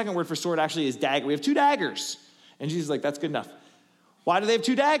the second word for sword actually is dagger. We have 2 daggers. And Jesus is like, that's good enough. Why do they have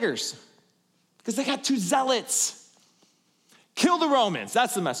 2 daggers? Because they got 2 zealots. Kill the Romans.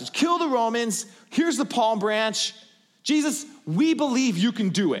 That's the message. Kill the Romans. Here's the palm branch. Jesus, we believe you can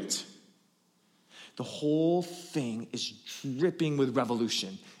do it. The whole thing is dripping with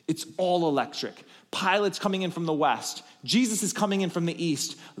revolution. It's all electric. Pilate's coming in from the west. Jesus is coming in from the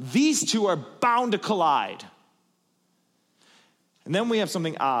east. These two are bound to collide. And then we have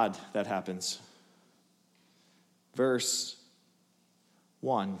something odd that happens. Verse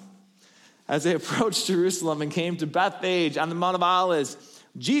 1. As they approached Jerusalem and came to Bethphage on the Mount of Olives,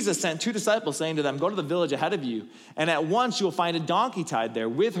 Jesus sent 2 disciples, saying to them, go to the village ahead of you, and at once you will find a donkey tied there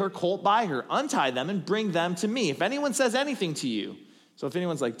with her colt by her. Untie them and bring them to me. If anyone says anything to you, so if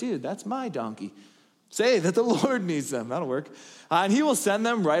anyone's like, dude, that's my donkey, say that the Lord needs them. That'll work. And he will send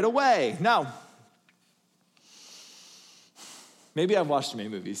them right away. Now, maybe I've watched too many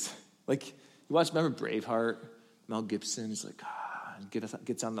movies. Like, you remember Braveheart? Mel Gibson is like,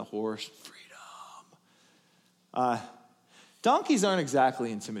 gets on the horse, freedom. Donkeys aren't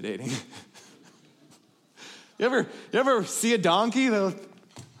exactly intimidating. You ever see a donkey?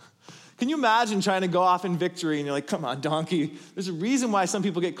 Can you imagine trying to go off in victory and you're like, come on, donkey. There's a reason why some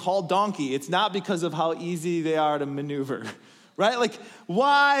people get called donkey. It's not because of how easy they are to maneuver, right? Like,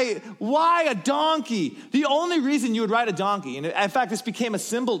 why a donkey? The only reason you would ride a donkey, and in fact, this became a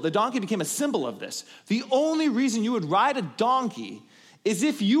symbol, the donkey became a symbol of this. The only reason you would ride a donkey is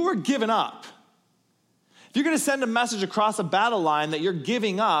if you were given up. If you're going to send a message across a battle line that you're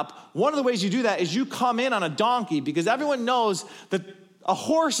giving up, one of the ways you do that is you come in on a donkey, because everyone knows that a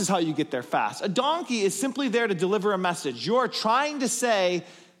horse is how you get there fast. A donkey is simply there to deliver a message. You're trying to say,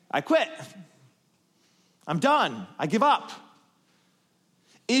 I quit. I'm done. I give up.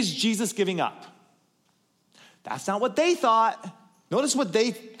 Is Jesus giving up? That's not what they thought. Notice what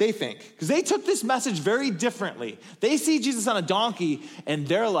they think, because they took this message very differently. They see Jesus on a donkey, and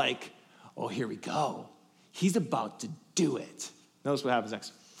they're like, oh, here we go. He's about to do it. Notice what happens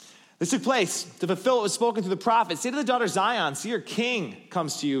next. This took place to fulfill what was spoken through the prophet. Say to the daughter Zion, see, your king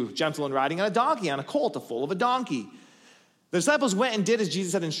comes to you, gentle and riding on a donkey, on a colt, a foal of a donkey. The disciples went and did as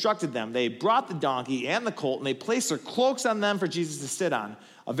Jesus had instructed them. They brought the donkey and the colt, and they placed their cloaks on them for Jesus to sit on.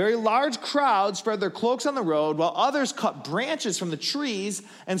 A very large crowd spread their cloaks on the road, while others cut branches from the trees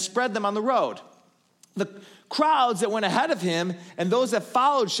and spread them on the road. The crowds that went ahead of him and those that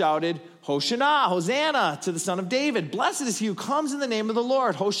followed shouted, Hosanna, Hosanna to the Son of David. Blessed is he who comes in the name of the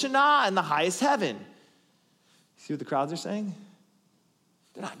Lord. Hosanna in the highest heaven. See what the crowds are saying?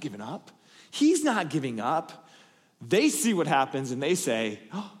 They're not giving up. He's not giving up. They see what happens and they say,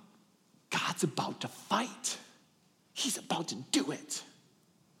 oh, God's about to fight. He's about to do it.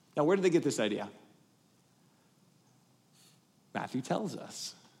 Now, where did they get this idea? Matthew tells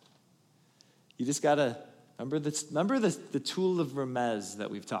us. You just got to remember the tool of Remez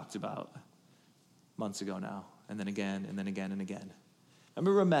that we've talked about months ago now, and then again, and then again, and again.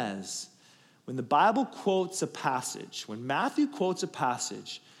 Remember Remez? When the Bible quotes a passage, when Matthew quotes a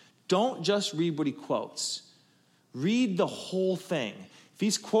passage, don't just read what he quotes. Read the whole thing. If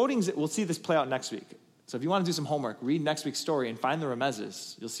he's quoting, we'll see this play out next week. So if you want to do some homework, read next week's story and find the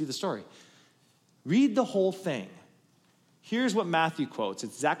Remezes. You'll see the story. Read the whole thing. Here's what Matthew quotes.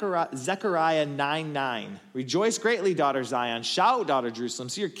 It's Zechariah 9:9. Rejoice greatly, daughter Zion. Shout, daughter Jerusalem.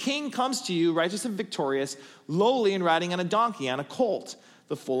 See, your king comes to you, righteous and victorious, lowly and riding on a donkey, on a colt,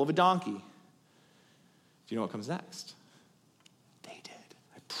 the foal of a donkey. Do you know what comes next? They did.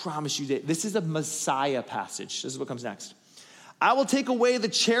 I promise you did. This is a Messiah passage. This is what comes next. I will take away the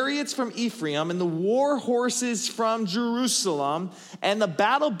chariots from Ephraim and the war horses from Jerusalem, and the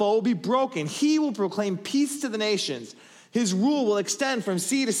battle bow will be broken. He will proclaim peace to the nations. His rule will extend from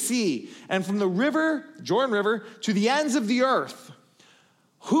sea to sea and from the river, Jordan River, to the ends of the earth.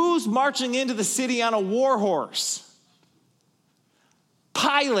 Who's marching into the city on a war horse?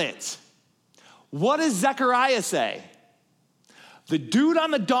 Pilate. What does Zechariah say? The dude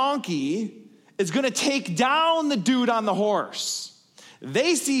on the donkey is going to take down the dude on the horse.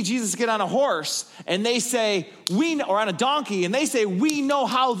 They see Jesus get on a horse and they say, or on a donkey, and they say, we know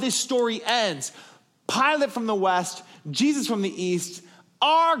how this story ends. Pilate from the west, Jesus from the east,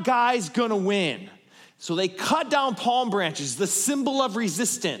 our guy's gonna win. So they cut down palm branches, the symbol of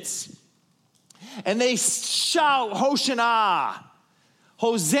resistance. And they shout, Hosanna,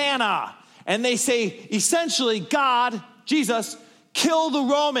 Hosanna. And they say, essentially, God, Jesus, kill the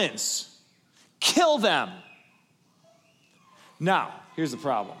Romans. Kill them. Now, here's the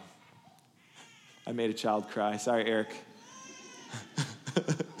problem. I made a child cry. Sorry, Eric.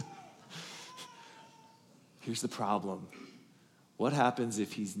 Here's the problem. What happens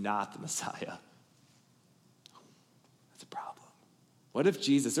if he's not the Messiah? That's a problem. What if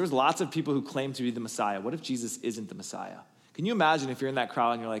Jesus, there's lots of people who claim to be the Messiah. What if Jesus isn't the Messiah? Can you imagine if you're in that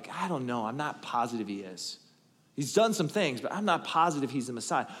crowd and you're like, I don't know, I'm not positive he is. He's done some things, but I'm not positive he's the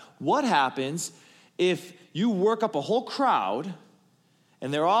Messiah. What happens if you work up a whole crowd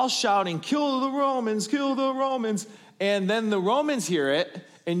and they're all shouting, kill the Romans, and then the Romans hear it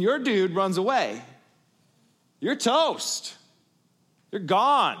and your dude runs away? You're toast. You're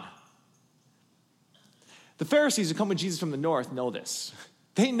gone. The Pharisees who come with Jesus from the north know this.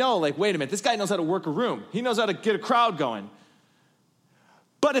 They know, like, wait a minute, this guy knows how to work a room. He knows how to get a crowd going.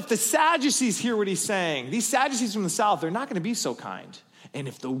 But if the Sadducees hear what he's saying, these Sadducees from the south, they're not going to be so kind. And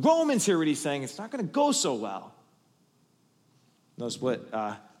if the Romans hear what he's saying, it's not going to go so well. Notice what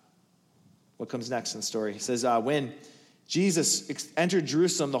comes next in the story. He says, when Jesus entered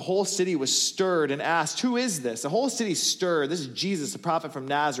Jerusalem, the whole city was stirred and asked, who is this? The whole city stirred. This is Jesus, the prophet from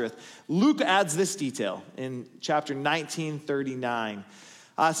Nazareth. Luke adds this detail in chapter 19:39.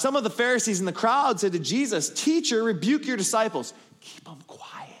 Some of the Pharisees in the crowd said to Jesus, teacher, rebuke your disciples. Keep them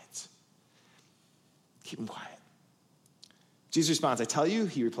quiet. Keep them quiet. Jesus responds, I tell you,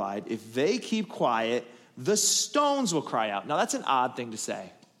 he replied, if they keep quiet, the stones will cry out. Now, that's an odd thing to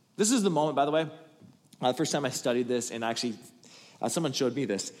say. This is the moment, by the way, the first time I studied this, and actually someone showed me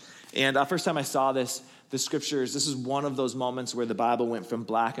this. And first time I saw this, the scriptures, this is one of those moments where the Bible went from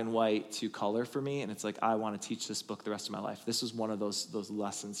black and white to color for me. And it's like, I want to teach this book the rest of my life. This was one of those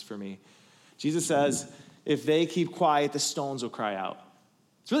lessons for me. Jesus says, if they keep quiet, the stones will cry out.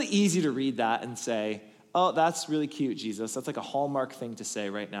 It's really easy to read that and say, oh, that's really cute, Jesus. That's like a Hallmark thing to say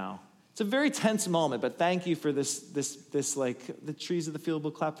right now. It's a very tense moment, but thank you for this like the trees of the field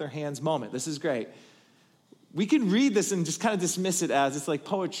will clap their hands moment. This is great. We can read this and just kind of dismiss it as it's like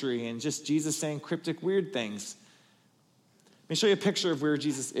poetry and just Jesus saying cryptic weird things. Let me show you a picture of where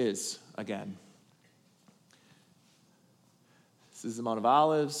Jesus is again. This is the Mount of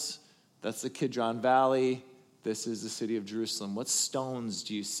Olives. That's the Kidron Valley. This is the city of Jerusalem. What stones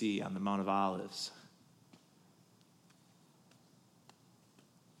do you see on the Mount of Olives?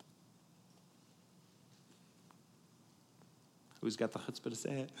 Who's got the chutzpah to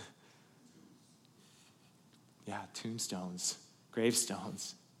say it? Yeah, tombstones,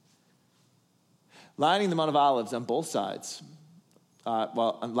 gravestones. Lining the Mount of Olives on both sides,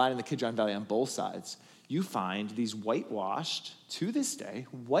 lining the Kidron Valley on both sides, you find these whitewashed, to this day,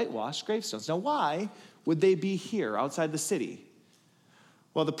 whitewashed gravestones. Now, why would they be here outside the city?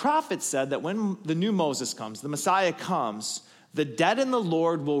 Well, the prophet said that when the new Moses comes, the Messiah comes, the dead in the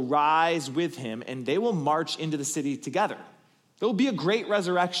Lord will rise with him, and they will march into the city together. There will be a great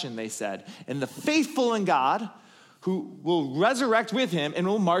resurrection, they said. And the faithful in God who will resurrect with him and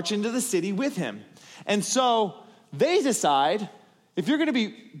will march into the city with him. And so they decide, if you're going to be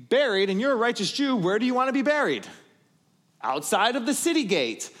buried and you're a righteous Jew, where do you want to be buried? Outside of the city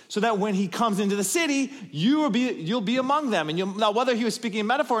gate, so that when he comes into the city, you'll be among them. And now, whether he was speaking in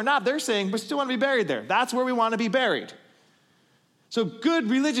metaphor or not, they're saying, we still want to be buried there. That's where we want to be buried. So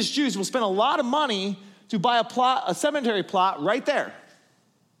good religious Jews will spend a lot of money to buy a cemetery plot right there.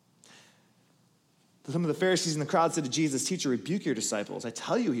 Some of the Pharisees in the crowd said to Jesus, "Teacher, rebuke your disciples." "I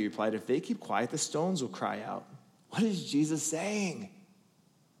tell you," he replied, "if they keep quiet, the stones will cry out." What is Jesus saying?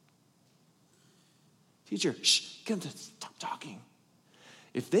 "Teacher, shh, get them to stop talking.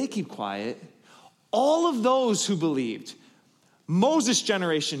 If they keep quiet, all of those who believed, Moses'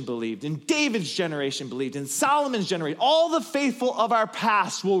 generation believed, and David's generation believed, and Solomon's generation, all the faithful of our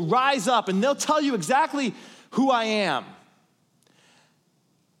past will rise up, and they'll tell you exactly who I am.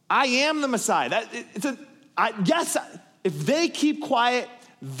 I am the Messiah." Yes, if they keep quiet,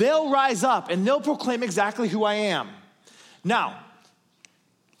 they'll rise up, and they'll proclaim exactly who I am. Now,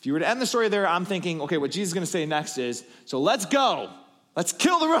 if you were to end the story there, I'm thinking, okay, what Jesus is going to say next is, so let's go. Let's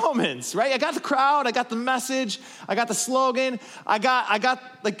kill the Romans, right? I got the crowd, I got the message, I got the slogan, I got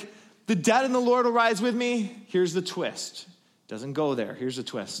like the dead and the Lord will rise with me. Here's the twist. Doesn't go there. Here's the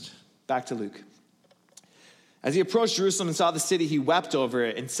twist. Back to Luke. As he approached Jerusalem and saw the city, he wept over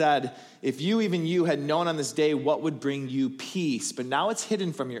it and said, "If you, even you, had known on this day what would bring you peace, but now it's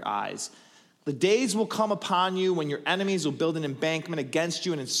hidden from your eyes. The days will come upon you when your enemies will build an embankment against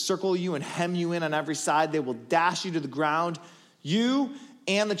you and encircle you and hem you in on every side. They will dash you to the ground, you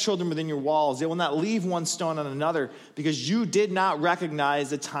and the children within your walls. They will not leave one stone on another, because you did not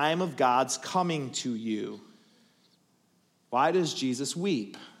recognize the time of God's coming to you." Why does Jesus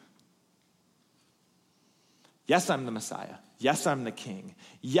weep? Yes, I'm the Messiah. Yes, I'm the King.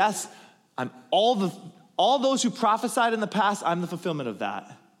 Yes, I'm all those who prophesied in the past, I'm the fulfillment of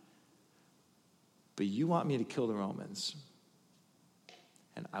that. But you want me to kill the Romans,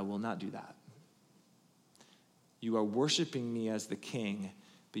 and I will not do that. You are worshiping me as the King,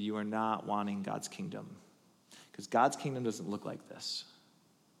 but you are not wanting God's kingdom. Because God's kingdom doesn't look like this.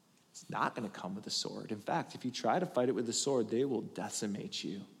 It's not going to come with a sword. In fact, if you try to fight it with a sword, they will decimate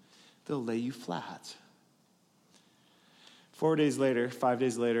you. They'll lay you flat. 5 days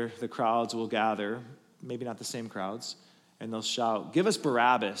later, the crowds will gather, maybe not the same crowds, and they'll shout, "Give us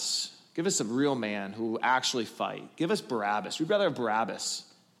Barabbas. Give us a real man who will actually fight. Give us Barabbas. We'd rather have Barabbas.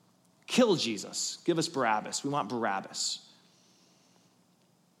 Kill Jesus. Give us Barabbas. We want Barabbas."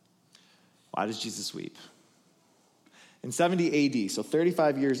 Why does Jesus weep? In 70 AD, so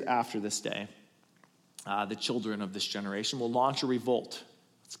 35 years after this day, the children of this generation will launch a revolt.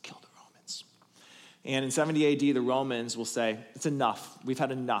 Let's kill the Romans. And in 70 AD, the Romans will say, "It's enough. We've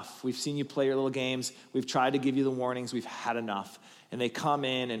had enough. We've seen you play your little games. We've tried to give you the warnings. We've had enough." And they come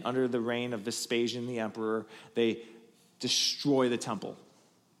in, and under the reign of Vespasian, the emperor, they destroy the temple,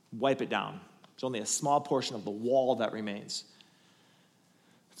 wipe it down. There's only a small portion of the wall that remains.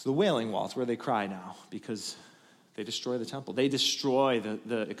 It's the Wailing Wall. It's where they cry now, because they destroy the temple. They destroy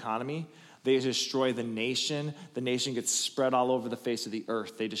the economy. They destroy the nation. The nation gets spread all over the face of the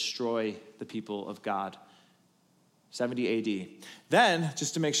earth. They destroy the people of God. 70 AD. Then,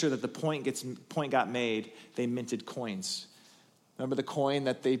 just to make sure that the point got made, they minted coins. Remember the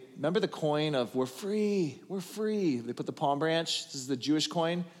coin of "we're free, we're free." They put the palm branch. This is the Jewish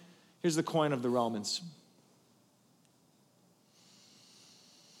coin. Here's the coin of the Romans.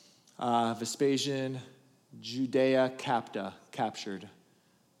 Vespasian, Judea captured.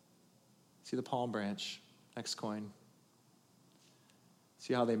 See the palm branch. Next coin.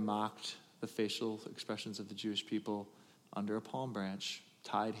 See how they mocked the facial expressions of the Jewish people under a palm branch,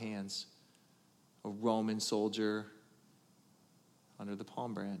 tied hands. A Roman soldier under the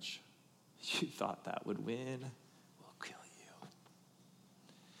palm branch. You thought that would win? We'll kill you.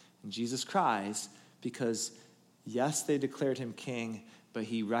 And Jesus cries because, yes, they declared him king, but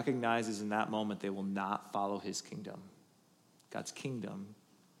he recognizes in that moment they will not follow his kingdom. God's kingdom.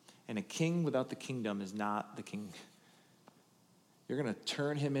 And a king without the kingdom is not the king. You're going to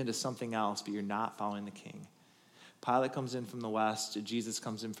turn him into something else, but you're not following the king. Pilate comes in from the west, Jesus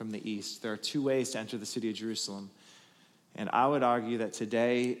comes in from the east. There are two ways to enter the city of Jerusalem. And I would argue that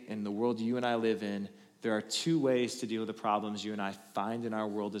today, in the world you and I live in, there are two ways to deal with the problems you and I find in our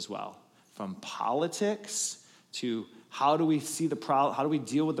world as well. From politics to how do we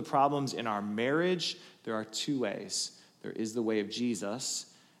deal with the problems in our marriage? There are two ways. There is the way of Jesus,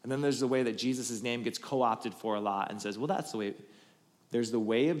 and then there's the way that Jesus' name gets co-opted for a lot and says, well, that's the way. There's the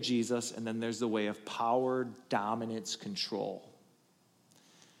way of Jesus, and then there's the way of power, dominance, control.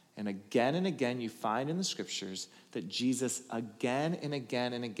 And again, you find in the scriptures that Jesus again and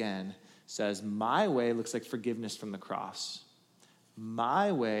again and again says, my way looks like forgiveness from the cross.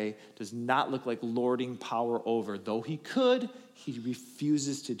 My way does not look like lording power over. Though he could, he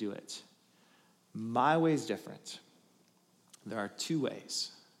refuses to do it. My way is different. There are two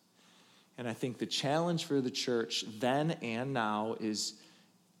ways. And I think the challenge for the church then and now is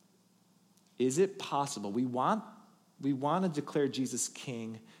it possible? We want to declare Jesus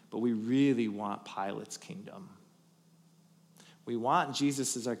king, but we really want Pilate's kingdom. We want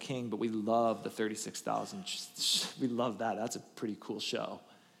Jesus as our king, but we love the 36,000. We love that. That's a pretty cool show.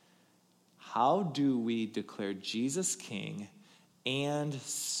 How do we declare Jesus king and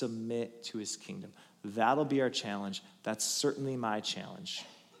submit to his kingdom? That'll be our challenge. That's certainly my challenge.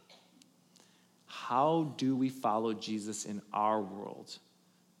 How do we follow Jesus in our world?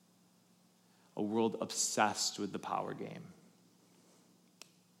 A world obsessed with the power game.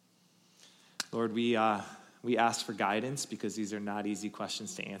 Lord, we ask for guidance because these are not easy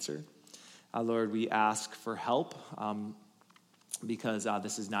questions to answer. Lord, we ask for help because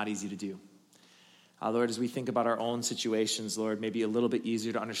this is not easy to do. Lord, as we think about our own situations, Lord, maybe a little bit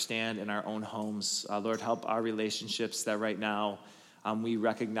easier to understand in our own homes. Lord, help our relationships that right now we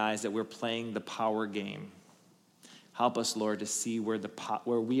recognize that we're playing the power game. Help us, Lord, to see where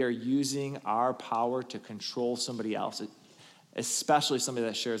we are using our power to control somebody else, especially somebody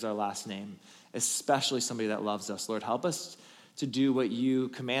that shares our last name, especially somebody that loves us. Lord, help us to do what you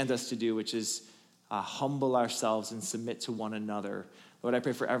command us to do, which is humble ourselves and submit to one another. Lord, I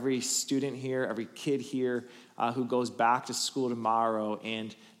pray for every student here, every kid here who goes back to school tomorrow,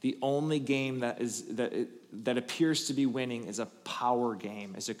 and the only game that appears to be winning is a power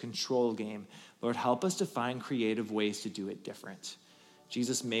game, is a control game. Lord, help us to find creative ways to do it different.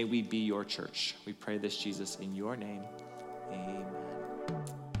 Jesus, may we be your church. We pray this, Jesus, in your name. Amen.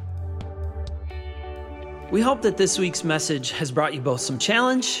 We hope that this week's message has brought you both some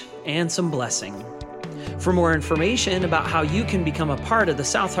challenge and some blessing. For more information about how you can become a part of the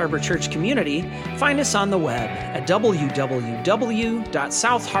South Harbor Church community, find us on the web at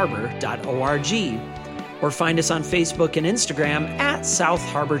www.southharbor.org or find us on Facebook and Instagram at South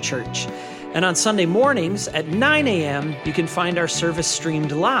Harbor Church. And on Sunday mornings at 9 a.m., you can find our service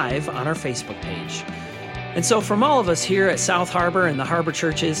streamed live on our Facebook page. And so from all of us here at South Harbor and the Harbor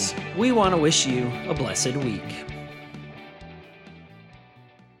Churches, we want to wish you a blessed week.